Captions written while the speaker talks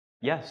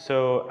Yeah,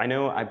 so I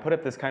know I put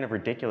up this kind of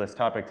ridiculous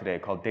topic today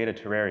called data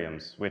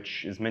terrariums,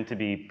 which is meant to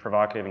be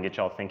provocative and get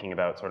y'all thinking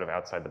about sort of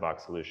outside the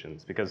box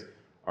solutions, because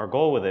our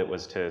goal with it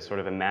was to sort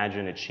of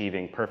imagine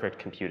achieving perfect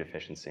compute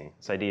efficiency.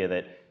 This idea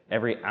that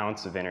every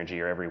ounce of energy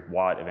or every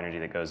watt of energy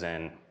that goes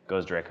in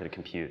goes directly to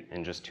compute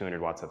in just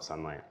 200 watts of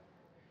sunlight.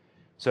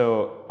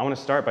 So I want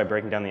to start by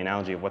breaking down the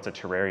analogy of what's a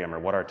terrarium or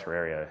what are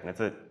terraria.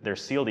 And they're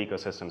sealed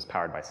ecosystems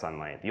powered by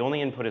sunlight. The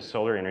only input is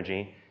solar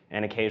energy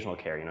and occasional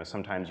care. You know,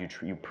 sometimes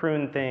you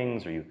prune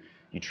things or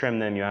you trim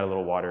them, you add a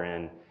little water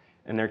in,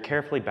 and they're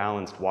carefully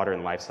balanced water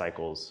and life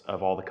cycles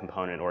of all the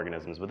component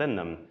organisms within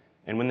them.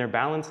 And when they're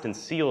balanced and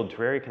sealed,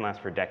 terraria can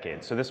last for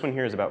decades. So this one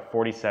here is about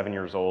 47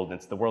 years old, and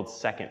it's the world's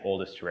second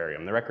oldest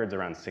terrarium. The record's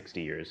around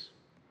 60 years.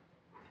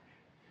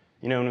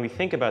 You know, when we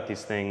think about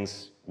these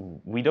things,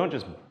 we don't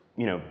just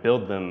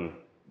build them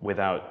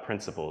without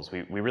principles.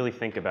 We really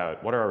think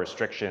about what are our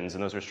restrictions,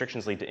 and those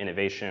restrictions lead to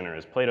innovation, or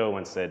as Plato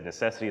once said,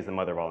 necessity is the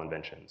mother of all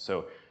invention.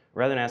 So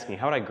rather than asking,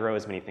 how do I grow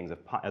as many things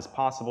as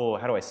possible?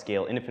 How do I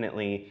scale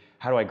infinitely?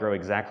 How do I grow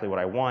exactly what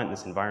I want in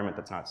this environment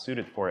that's not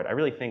suited for it? I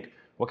really think,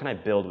 what can I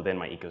build within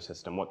my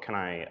ecosystem? What can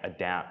I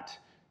adapt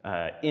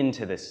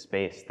into this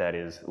space that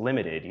is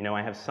limited? You know,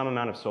 I have some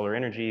amount of solar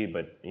energy,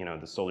 but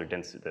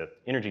the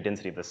energy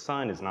density of the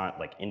sun is not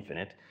like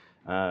infinite.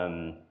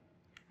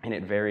 And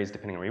it varies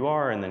depending on where you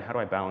are, and then how do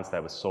I balance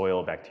that with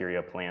soil,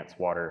 bacteria, plants,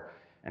 water,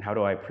 and how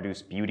do I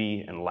produce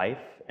beauty and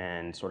life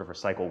and sort of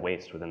recycle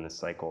waste within this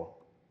cycle?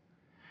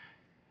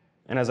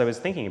 And as I was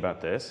thinking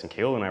about this, and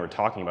Kayla and I were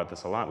talking about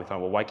this a lot, we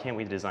thought, well, why can't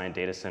we design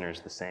data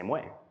centers the same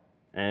way?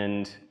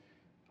 And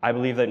I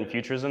believe that in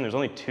futurism, there's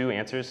only two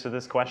answers to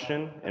this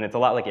question, and it's a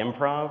lot like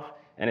improv,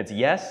 and it's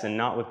yes and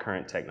not with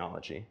current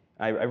technology.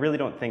 I really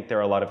don't think there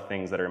are a lot of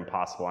things that are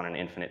impossible on an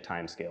infinite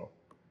time scale.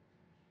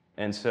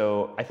 And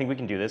so I think we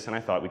can do this, and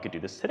I thought we could do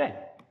this today.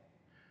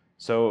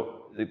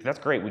 So that's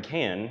great, we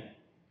can,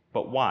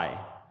 but why?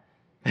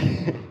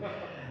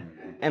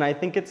 And I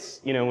think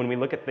it's, when we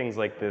look at things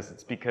like this,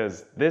 it's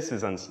because this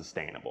is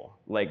unsustainable.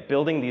 Like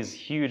building these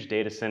huge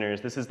data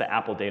centers, this is the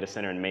Apple data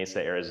center in Mesa,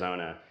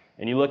 Arizona,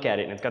 and you look at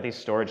it and it's got these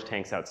storage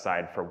tanks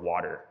outside for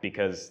water,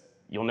 because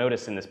you'll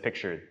notice in this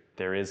picture,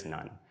 there is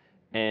none.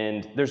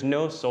 And there's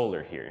no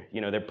solar here.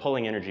 They're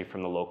pulling energy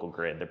from the local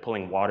grid. They're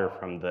pulling water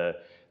from the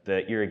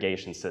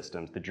irrigation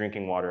systems, the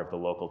drinking water of the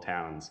local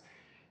towns.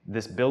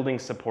 This building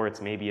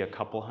supports maybe a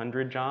couple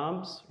hundred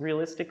jobs,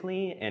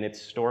 realistically, and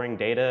it's storing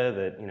data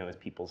that is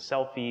people's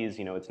selfies.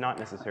 It's not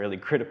necessarily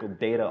critical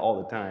data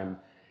all the time.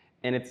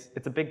 And it's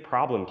a big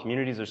problem.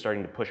 Communities are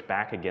starting to push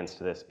back against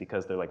this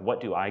because they're like,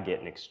 what do I get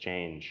in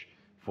exchange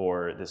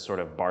for this sort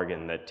of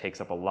bargain that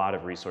takes up a lot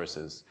of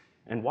resources?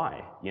 And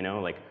why?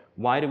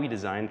 Why do we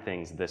design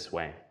things this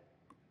way?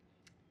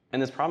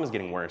 And this problem is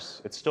getting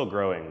worse. It's still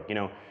growing.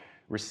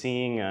 We're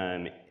seeing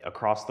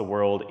across the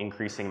world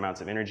increasing amounts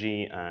of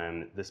energy.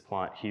 This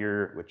plot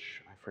here,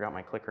 which I forgot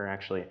my clicker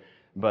actually,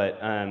 but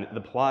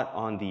the plot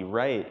on the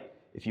right,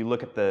 if you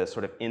look at the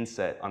sort of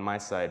inset on my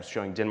side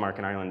showing Denmark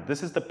and Ireland,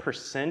 this is the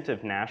percent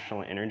of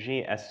national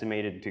energy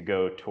estimated to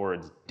go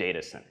towards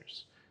data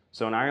centers.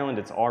 So in Ireland,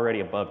 it's already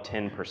above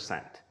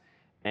 10%,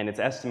 and it's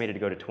estimated to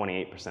go to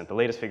 28%. The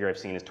latest figure I've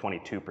seen is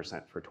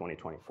 22% for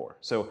 2024.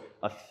 So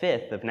a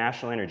fifth of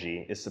national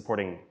energy is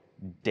supporting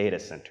data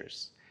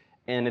centers.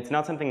 And it's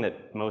not something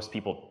that most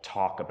people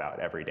talk about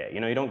every day.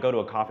 You don't go to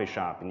a coffee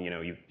shop and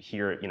you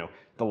hear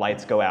the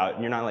lights go out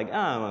and you're not like,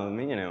 oh,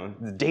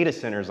 the data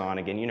center's on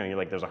again. You're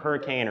like, there's a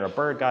hurricane or a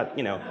bird got,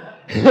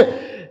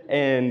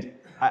 And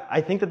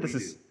I think that this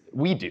is,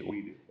 we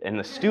do, and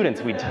the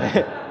students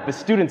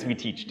we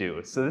teach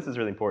do. So this is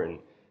really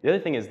important. The other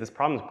thing is this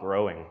problem's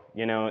growing.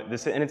 And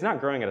it's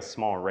not growing at a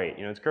small rate.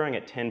 It's growing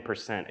at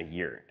 10% a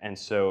year, and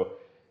so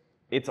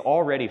it's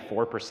already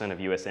 4% of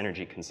US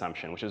energy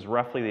consumption, which is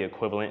roughly the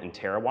equivalent in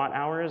terawatt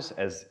hours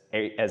as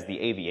the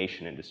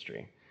aviation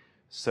industry.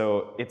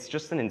 So it's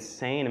just an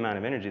insane amount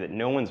of energy that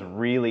no one's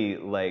really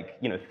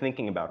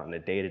thinking about on a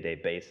day-to-day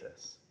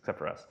basis, except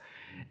for us.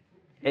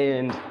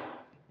 And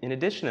in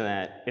addition to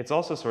that, it's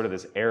also sort of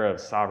this era of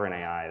sovereign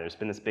AI. There's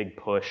been this big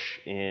push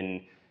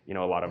in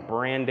a lot of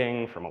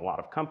branding from a lot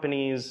of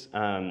companies,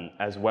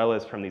 as well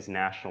as from these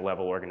national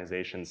level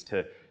organizations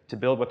to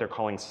build what they're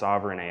calling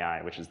sovereign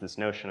AI, which is this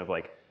notion of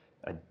like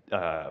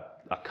a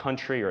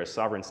country or a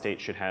sovereign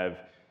state should have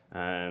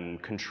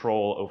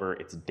control over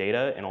its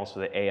data and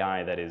also the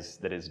AI that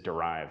is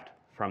derived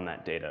from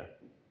that data.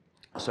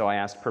 So I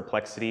asked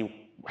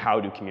Perplexity, how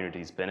do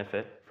communities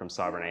benefit from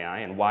sovereign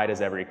AI, and why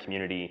does every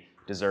community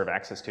deserve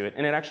access to it?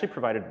 And it actually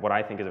provided what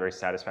I think is a very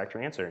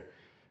satisfactory answer,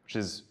 which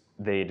is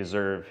they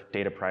deserve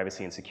data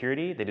privacy and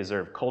security. They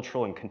deserve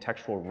cultural and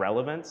contextual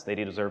relevance. They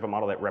deserve a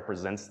model that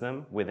represents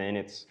them within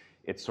its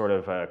sort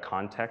of a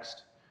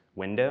context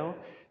window.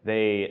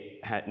 They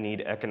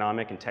need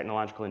economic and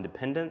technological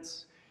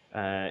independence.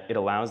 It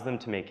allows them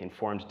to make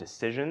informed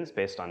decisions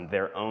based on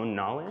their own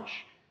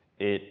knowledge.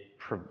 It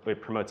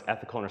promotes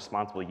ethical and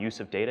responsible use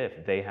of data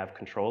if they have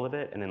control of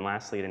it. And then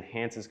lastly, it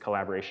enhances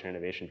collaboration and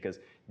innovation because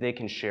they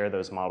can share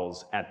those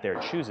models at their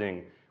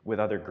choosing with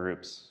other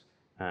groups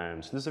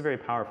So this is a very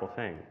powerful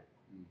thing.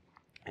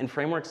 And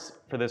frameworks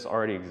for this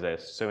already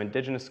exist. So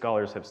indigenous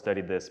scholars have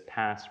studied this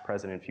past,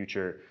 present, and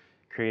future,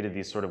 created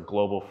these sort of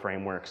global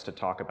frameworks to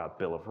talk about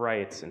Bill of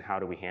Rights and how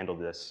do we handle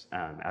this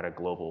at a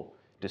global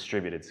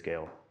distributed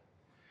scale.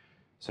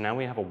 So now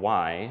we have a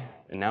why,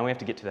 and now we have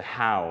to get to the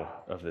how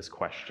of this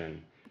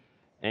question.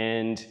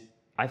 And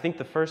I think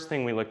the first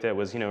thing we looked at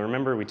was,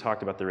 remember we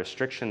talked about the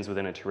restrictions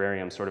within a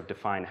terrarium sort of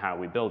define how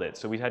we build it.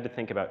 So we had to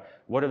think about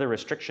what are the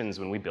restrictions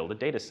when we build a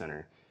data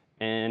center.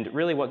 And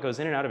really what goes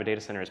in and out of a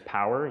data center is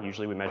power.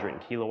 Usually we measure it in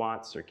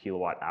kilowatts or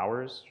kilowatt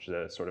hours, which is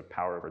a sort of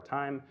power over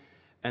time.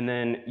 And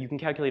then you can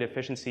calculate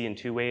efficiency in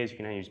two ways. You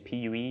can use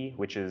PUE,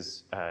 which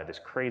is this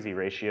crazy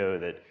ratio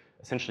that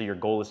essentially your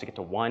goal is to get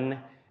to 1.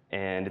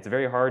 And it's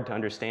very hard to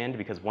understand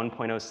because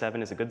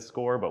 1.07 is a good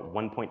score, but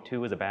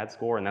 1.2 is a bad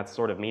score, and that's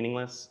sort of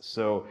meaningless.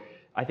 So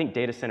I think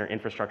data center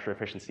infrastructure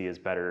efficiency is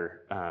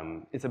better.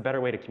 It's a better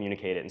way to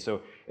communicate it. And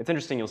so it's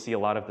interesting, you'll see a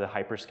lot of the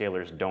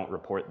hyperscalers don't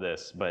report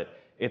this, but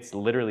it's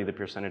literally the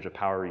percentage of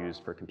power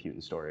used for compute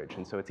and storage.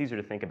 And so it's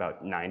easier to think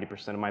about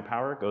 90% of my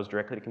power goes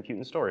directly to compute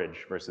and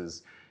storage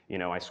versus,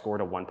 I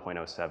scored a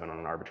 1.07 on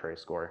an arbitrary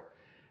score.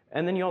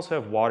 And then you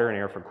also have water and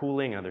air for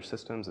cooling and other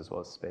systems as well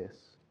as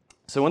space.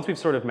 So once we've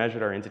sort of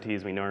measured our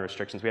entities, we know our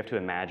restrictions, we have to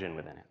imagine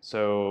within it.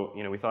 So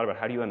we thought about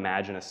how do you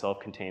imagine a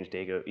self-contained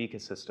data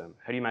ecosystem?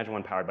 How do you imagine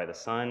one powered by the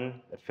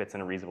sun that fits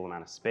in a reasonable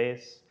amount of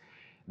space,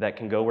 that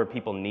can go where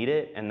people need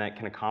it, and that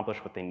can accomplish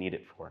what they need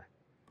it for?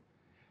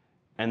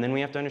 And then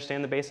we have to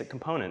understand the basic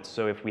components.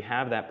 So if we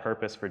have that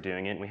purpose for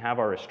doing it, and we have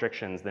our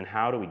restrictions, then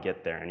how do we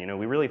get there? And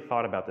we really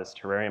thought about this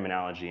terrarium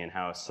analogy and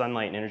how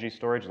sunlight and energy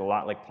storage is a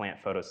lot like plant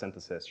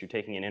photosynthesis. You're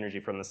taking in energy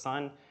from the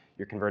sun,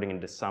 you're converting it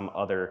into some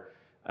other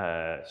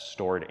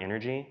stored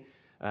energy.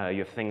 You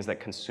have things that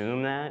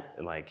consume that,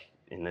 like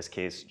in this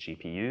case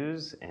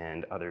GPUs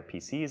and other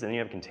PCs, and then you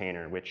have a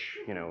container, which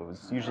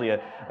is usually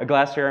a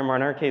glass terrarium, or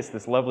in our case,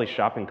 this lovely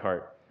shopping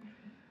cart.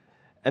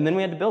 And then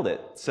we had to build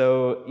it.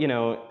 So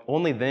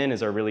only then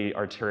is our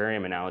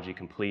terrarium analogy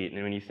complete.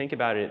 And when you think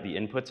about it, the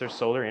inputs are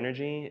solar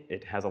energy.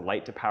 It has a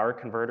light to power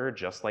converter,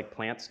 just like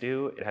plants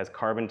do. It has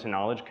carbon to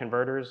knowledge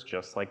converters,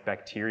 just like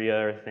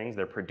bacteria or things.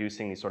 They're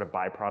producing these sort of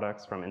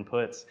byproducts from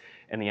inputs.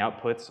 And the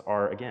outputs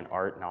are, again,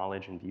 art,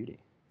 knowledge, and beauty.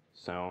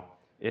 So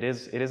it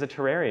is a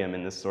terrarium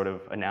in this sort of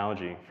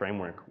analogy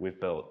framework we've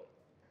built.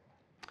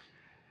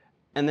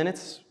 And then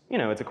it's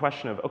a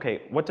question of,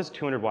 okay, what does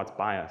 200 watts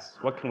buy us?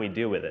 What can we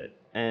do with it?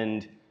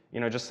 And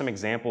just some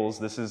examples.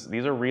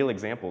 These are real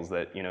examples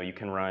that you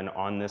can run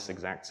on this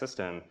exact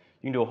system.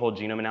 You can do a whole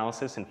genome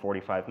analysis in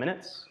 45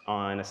 minutes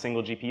on a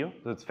single GPU.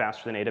 That's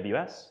faster than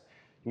AWS.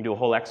 You can do a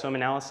whole exome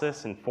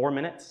analysis in 4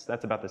 minutes.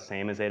 That's about the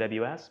same as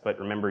AWS, but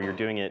remember, you're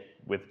doing it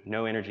with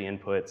no energy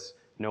inputs,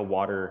 no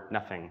water,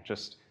 nothing,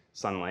 just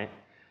sunlight.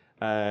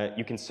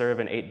 You can serve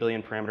an 8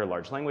 billion parameter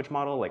large language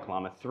model like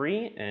Llama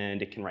 3,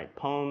 and it can write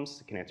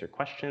poems, it can answer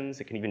questions,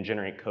 it can even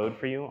generate code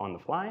for you on the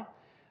fly,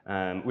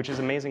 which is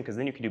amazing because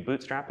then you can do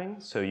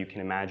bootstrapping. So you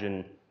can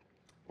imagine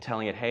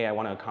telling it, hey, I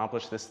want to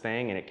accomplish this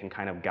thing, and it can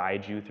kind of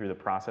guide you through the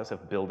process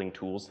of building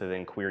tools to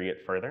then query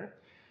it further.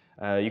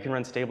 You can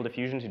run Stable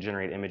Diffusion to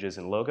generate images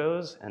and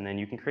logos, and then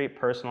you can create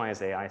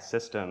personalized AI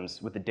systems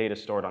with the data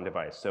stored on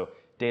device. So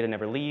data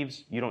never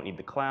leaves, you don't need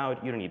the cloud,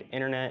 you don't need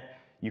internet.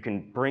 You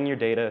can bring your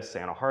data,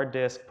 say on a hard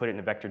disk, put it in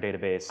a vector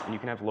database, and you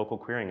can have local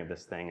querying of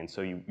this thing. And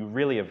so you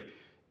really have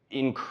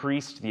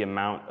increased the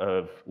amount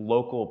of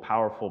local,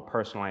 powerful,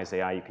 personalized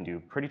AI you can do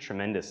pretty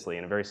tremendously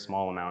in a very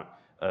small amount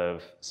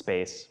of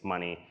space,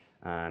 money,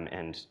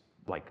 and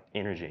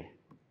energy.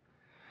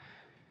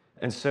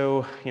 And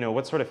so,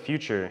 what sort of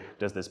future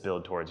does this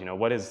build towards?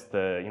 What is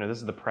the, this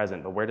is the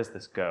present, but where does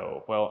this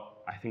go? Well,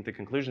 I think the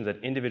conclusion is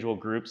that individual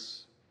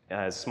groups,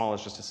 as small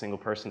as just a single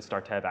person,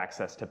 start to have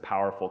access to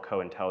powerful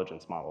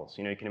co-intelligence models.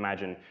 You can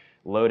imagine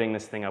loading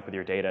this thing up with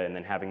your data and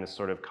then having this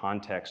sort of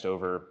context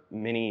over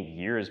many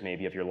years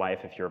maybe of your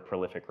life if you're a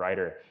prolific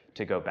writer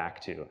to go back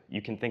to.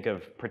 You can think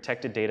of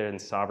protected data and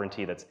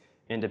sovereignty that's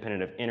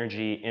independent of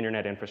energy,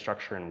 internet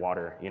infrastructure, and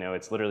water.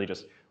 It's literally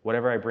just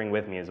whatever I bring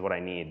with me is what I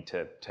need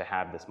to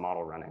have this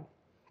model running.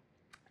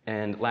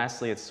 And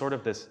lastly, it's sort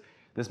of this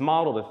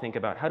model to think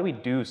about how do we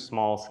do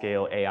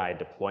small-scale AI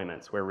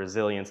deployments where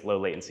resilience, low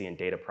latency, and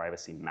data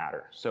privacy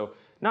matter. So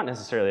not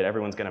necessarily that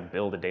everyone's going to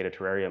build a data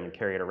terrarium and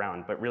carry it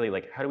around, but really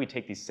how do we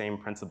take these same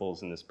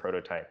principles in this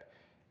prototype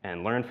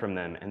and learn from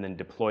them and then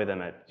deploy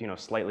them at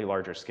slightly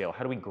larger scale?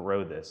 How do we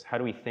grow this? How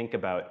do we think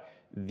about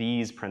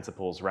these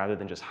principles rather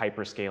than just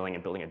hyperscaling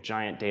and building a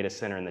giant data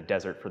center in the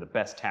desert for the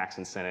best tax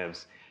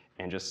incentives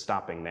and just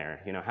stopping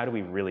there? How do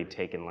we really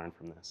take and learn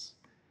from this?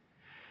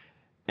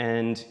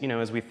 And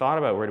as we thought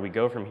about where do we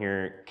go from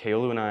here,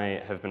 Keolu and I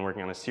have been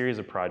working on a series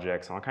of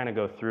projects, and I'll kind of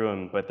go through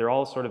them, but they're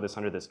all sort of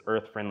under this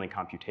Earth-friendly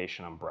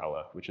computation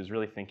umbrella, which is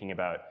really thinking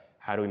about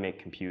how do we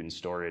make compute and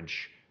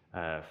storage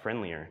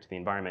friendlier to the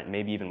environment, and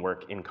maybe even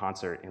work in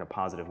concert in a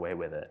positive way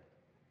with it.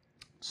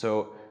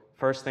 So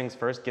first things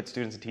first, get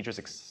students and teachers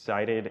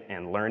excited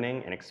and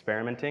learning and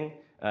experimenting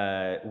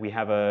We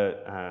have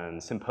a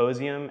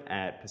symposium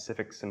at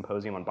Pacific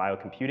Symposium on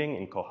Biocomputing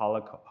in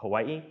Kohala,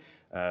 Hawaii,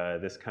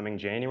 this coming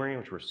January,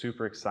 which we're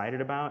super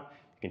excited about.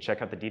 You can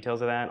check out the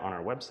details of that on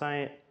our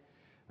website.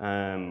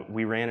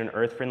 We ran an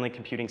Earth-friendly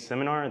computing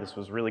seminar. This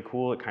was really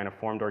cool. It kind of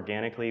formed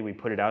organically. We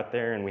put it out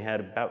there, and we had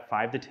about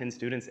 5 to 10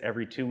 students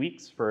every 2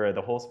 weeks for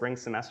the whole spring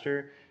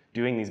semester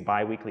doing these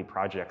bi-weekly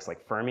projects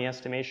like Fermi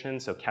estimation,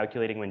 so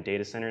calculating when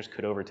data centers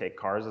could overtake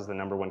cars as the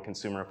 #1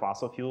 consumer of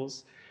fossil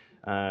fuels,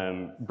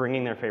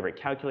 bringing their favorite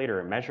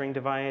calculator or measuring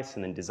device,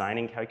 and then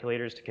designing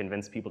calculators to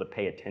convince people to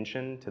pay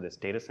attention to this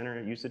data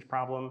center usage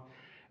problem,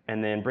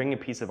 and then bringing a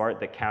piece of art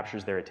that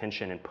captures their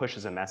attention and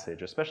pushes a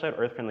message, especially at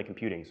Earth-friendly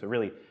computing. So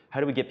really, how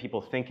do we get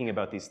people thinking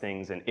about these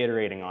things and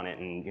iterating on it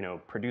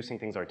and producing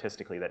things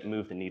artistically that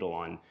move the needle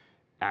on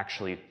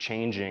actually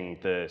changing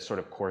the sort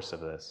of course of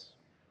this?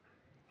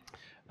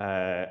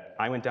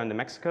 I went down to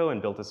Mexico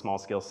and built a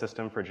small-scale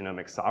system for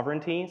genomic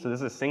sovereignty. So this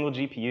is a single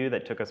GPU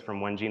that took us from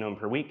 1 genome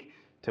per week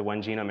to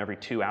 1 genome every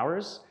 2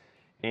 hours.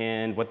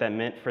 And what that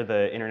meant for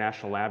the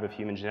International Lab of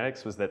Human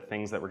Genetics was that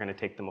things that were going to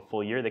take them a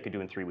full year, they could do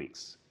in 3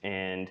 weeks.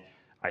 And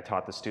I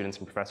taught the students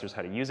and professors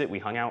how to use it. We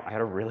hung out. I had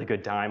a really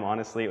good time,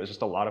 honestly. It was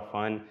just a lot of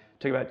fun. It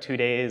took about 2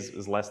 days. It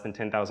was less than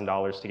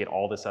 $10,000 to get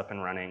all this up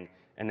and running.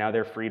 And now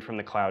they're freed from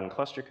the cloud and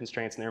cluster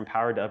constraints, and they're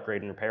empowered to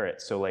upgrade and repair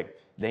it. So like,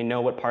 they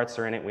know what parts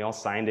are in it. We all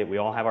signed it. We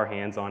all have our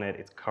hands on it.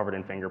 It's covered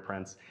in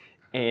fingerprints.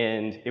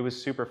 And it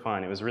was super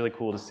fun. It was really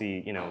cool to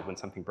see, when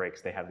something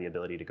breaks, they have the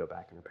ability to go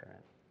back and repair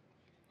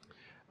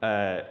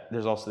it.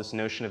 There's also this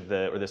notion of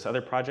this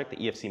other project, the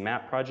EFC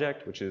map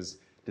project, which is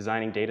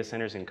designing data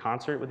centers in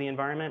concert with the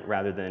environment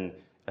rather than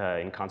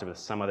in concert with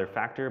some other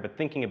factor, but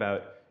thinking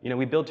about,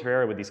 we build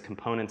Terraria with these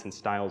components and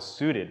styles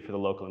suited for the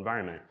local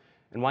environment.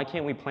 And why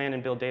can't we plan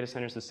and build data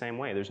centers the same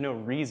way? There's no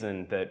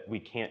reason that we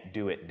can't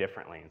do it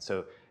differently. And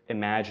so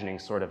imagining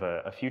sort of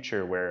a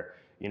future where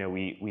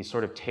we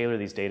sort of tailor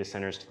these data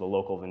centers to the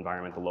local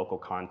environment, the local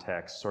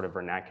context, sort of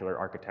vernacular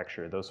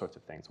architecture, those sorts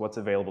of things. What's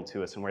available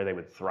to us and where they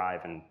would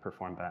thrive and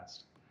perform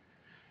best.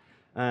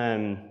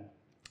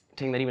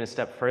 Taking that even a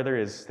step further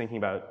is thinking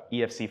about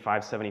EFC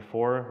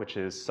 574, which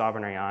is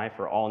sovereign AI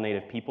for all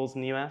native peoples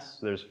in the US.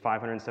 So there's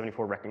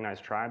 574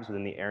 recognized tribes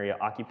within the area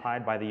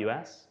occupied by the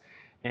US.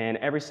 And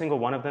every single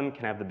one of them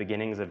can have the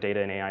beginnings of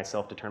data and AI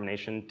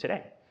self-determination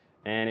today.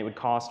 And it would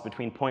cost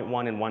between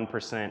 0.1% and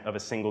 1% of a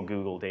single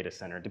Google data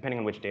center, depending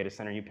on which data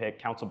center you pick.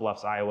 Council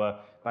Bluffs, Iowa,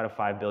 about a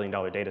 $5 billion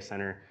data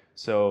center.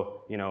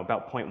 So,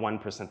 about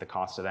 0.1% the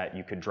cost of that,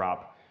 you could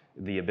drop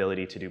the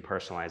ability to do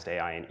personalized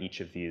AI in each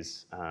of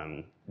these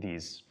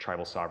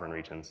tribal sovereign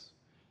regions.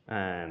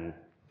 And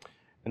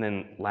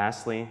then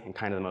lastly, and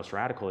kind of the most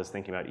radical, is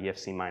thinking about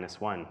EFC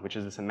 -1, which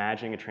is this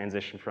imagining a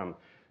transition from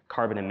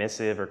carbon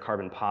emissive or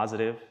carbon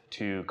positive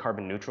to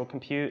carbon neutral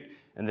compute,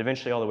 and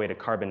eventually all the way to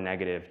carbon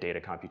negative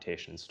data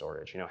computation and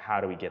storage.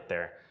 How do we get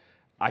there?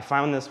 I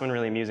found this one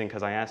really amusing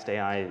because I asked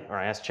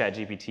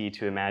ChatGPT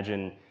to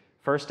imagine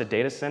first a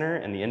data center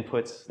and the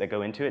inputs that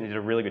go into it, and it did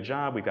a really good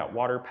job. We've got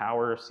water,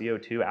 power,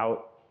 CO2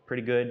 out,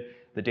 pretty good.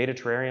 The data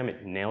terrarium,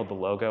 it nailed the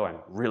logo. I'm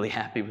really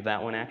happy with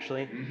that one,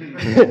 actually.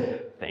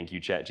 Thank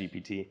you,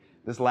 ChatGPT.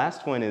 This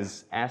last one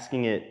is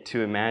asking it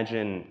to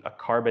imagine a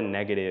carbon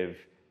negative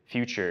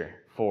future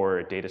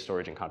for data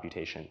storage and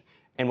computation.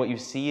 And what you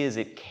see is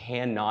it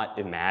cannot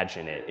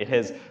imagine it. It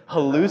has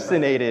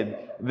hallucinated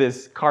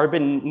this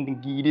carbon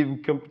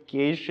negative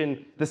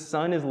computation. The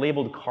sun is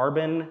labeled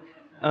carbon.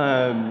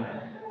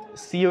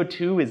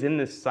 CO2 is in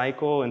this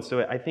cycle. And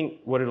so I think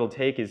what it'll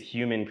take is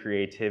human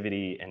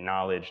creativity and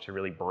knowledge to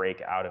really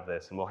break out of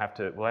this. And we'll have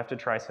to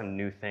try some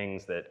new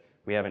things that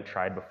we haven't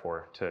tried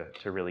before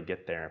to really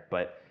get there.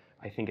 But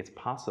I think it's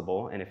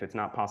possible. And if it's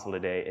not possible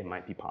today, it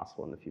might be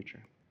possible in the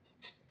future.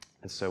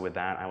 And so with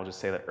that, I will just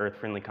say that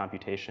Earth-friendly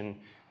computation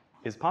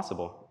is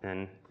possible.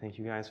 And thank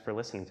you guys for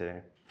listening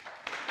today.